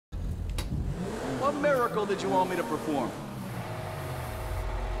miracle did you want me to perform?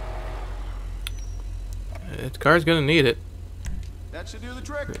 The car's gonna need it. That should do the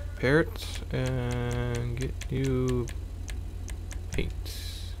trick. Repair it and get new paint.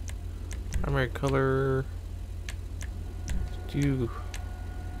 Primary color. Let's do.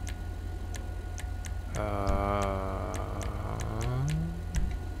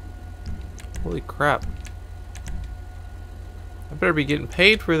 Holy crap. I better be getting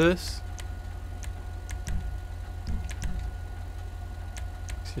paid for this.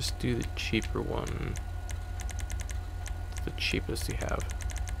 Let's just do the cheaper one. It's the cheapest you have.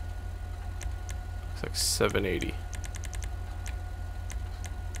 Looks like 780.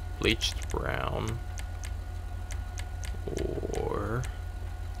 Bleached brown. Or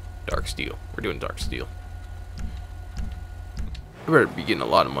dark steel. We're doing dark steel. We better be getting a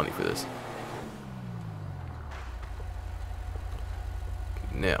lot of money for this.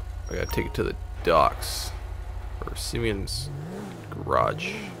 Now, I gotta take it to the docks. Or Simeon's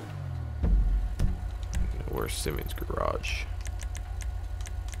garage. Where's Simeon's garage?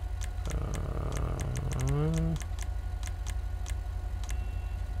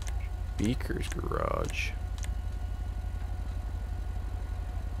 Beaker's garage.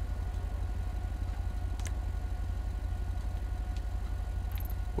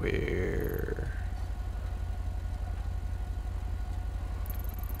 Where?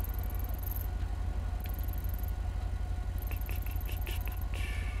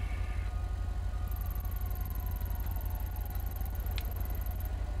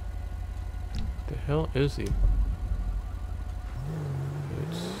 The hell is he? It's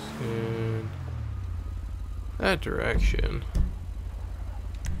in that direction.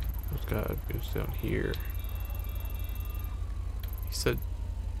 It's got it's down here. He said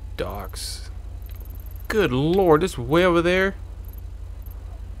docks. Good lord, this way over there.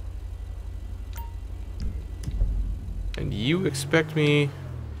 And you expect me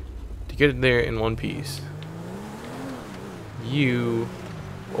to get it there in one piece? You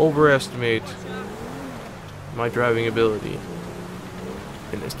overestimate my driving ability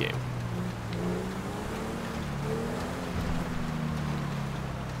in this game.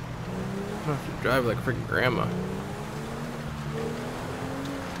 I don't have to drive like a freaking grandma.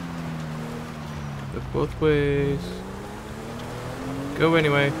 Look both ways. Go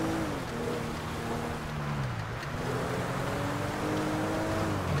anyway.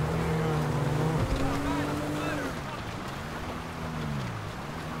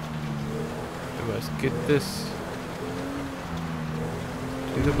 I must get this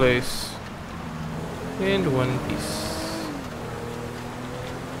to the place in one piece.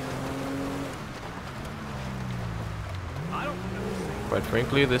 Quite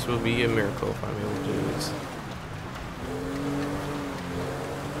frankly, this will be a miracle if I'm able to do this.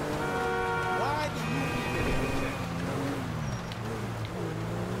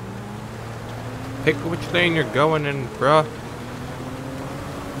 Pick which lane you're going in, bruh.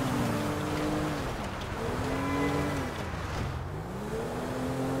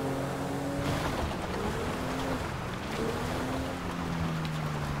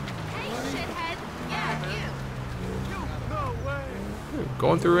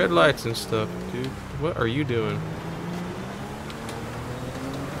 Going through red lights and stuff, dude. What are you doing?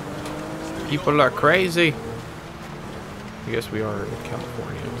 People are crazy. I guess we are in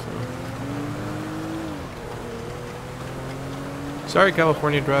California, so. Sorry,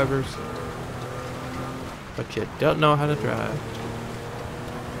 California drivers. But you don't know how to drive.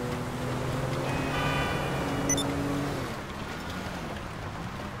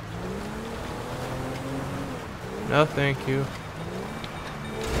 No, thank you.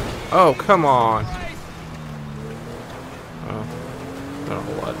 Oh, come on. Oh, not a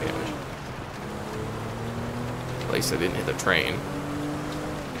whole lot of damage. At least I didn't hit the train.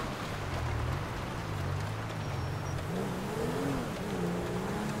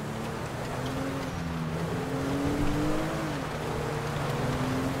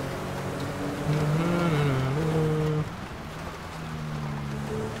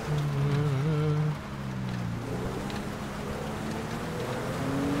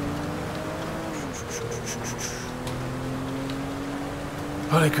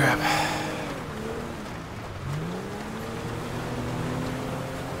 Holy crap.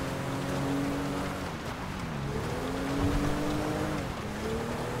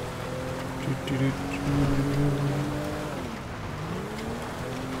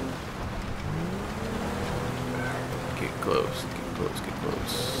 Get close, get close, get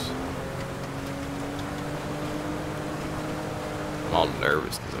close. I'm all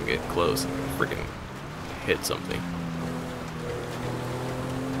nervous because I'm getting close and freaking hit something.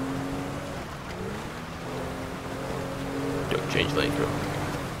 Don't change lane, bro.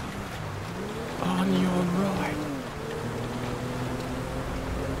 On your right.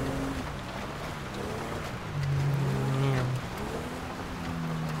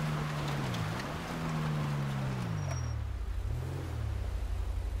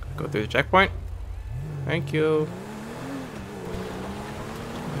 Go through the checkpoint. Thank you.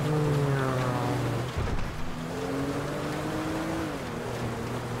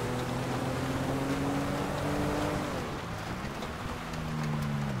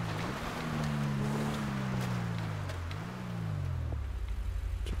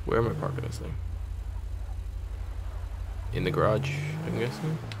 Where am I parking this thing? In the garage, I'm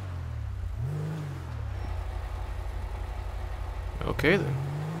guessing. Okay then.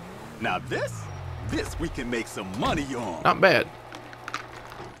 Now this we can make some money on. Not bad.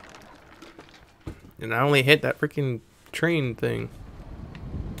 And I only hit that freaking train thing.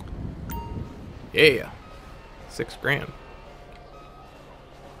 Yeah. $6 grand.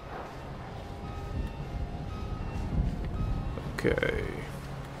 Okay.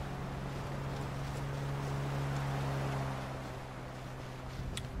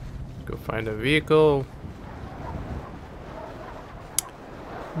 Go find a vehicle.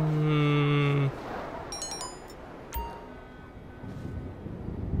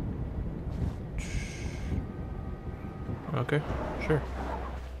 Okay, sure.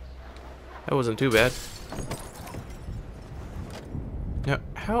 That wasn't too bad. Now,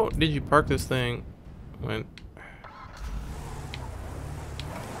 how did you park this thing when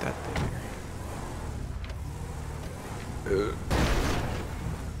that thing here?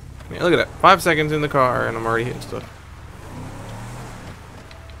 Man, look at that. 5 seconds in the car and I'm already hitting stuff.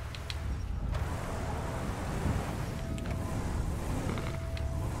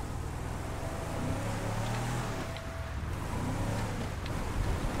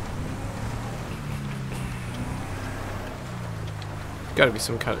 Gotta be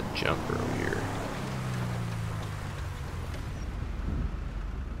some kind of jumper over here.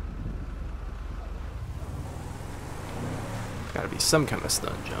 Gotta be some kind of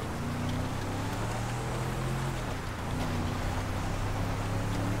stunt jump.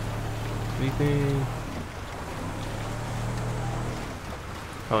 Anything?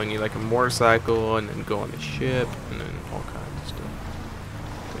 Probably need like a motorcycle and then go on the ship and then all kinds of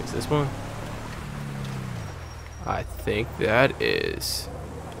stuff. Wait, is this one? I think that is.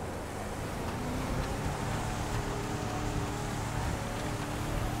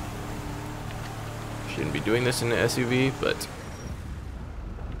 Shouldn't be doing this in an SUV, but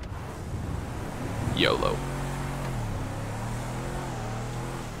YOLO.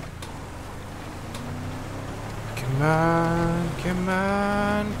 Come on, come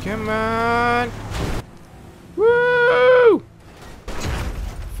on, come on. Woo!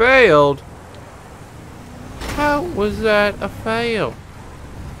 Failed. How was that a fail?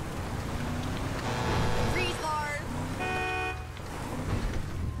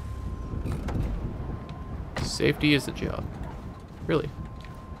 Safety is the job. Really?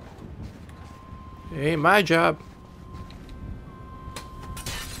 It ain't my job.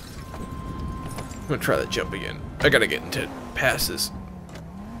 I'm gonna try that jump again. I gotta get into passes.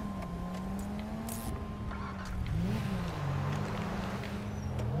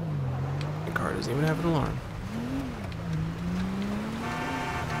 The car doesn't even have an alarm.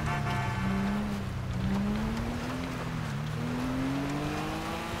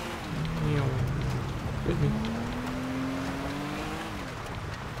 With me.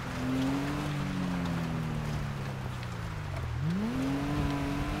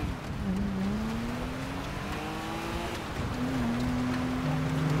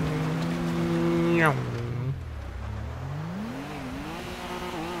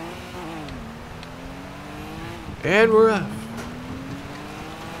 And we're off.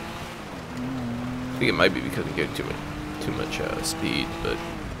 I think it might be because I'm getting too much speed, but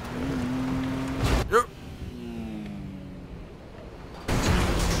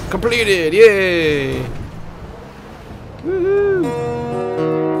completed! Yay!